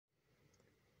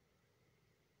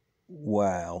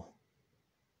Wow.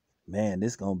 Man,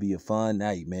 this gonna be a fun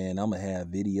night, man. I'm gonna have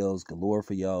videos galore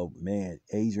for y'all. Man,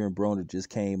 Adrien Broner just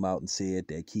came out and said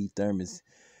that Keith Thurman's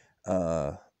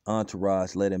uh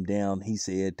entourage let him down. He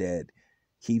said that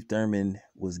Keith Thurman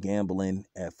was gambling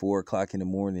at 4 o'clock in the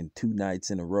morning 2 nights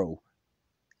in a row.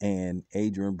 And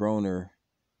Adrien Broner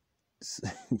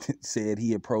said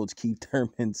he approached Keith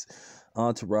Thurman's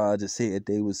entourage and said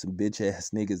they was some bitch ass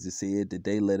niggas that said that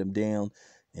they let him down.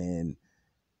 And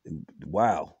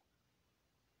wow,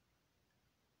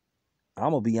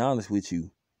 I'm gonna be honest with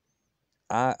you.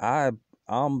 I I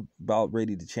I'm about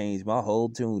ready to change my whole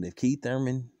tune. If Keith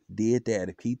Thurman did that,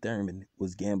 if Keith Thurman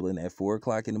was gambling at 4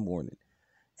 o'clock in the morning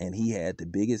and he had the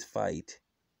biggest fight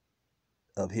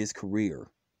of his career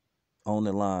on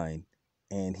the line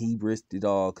and he risked it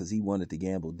all because he wanted to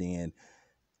gamble, then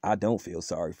I don't feel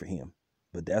sorry for him.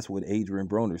 But that's what Adrien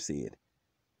Broner said.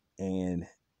 And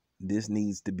this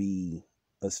needs to be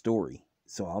a story.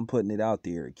 So I'm putting it out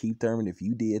there. Keith Thurman, if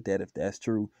you did that, if that's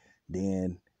true,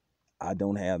 then I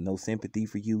don't have no sympathy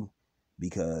for you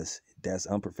because that's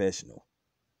unprofessional.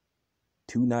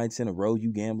 2 nights in a row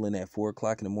you gambling at 4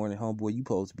 o'clock in the morning, homeboy, you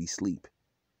supposed to be asleep.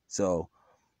 So,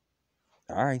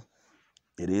 all right.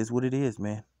 It is what it is,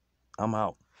 man. I'm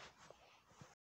out.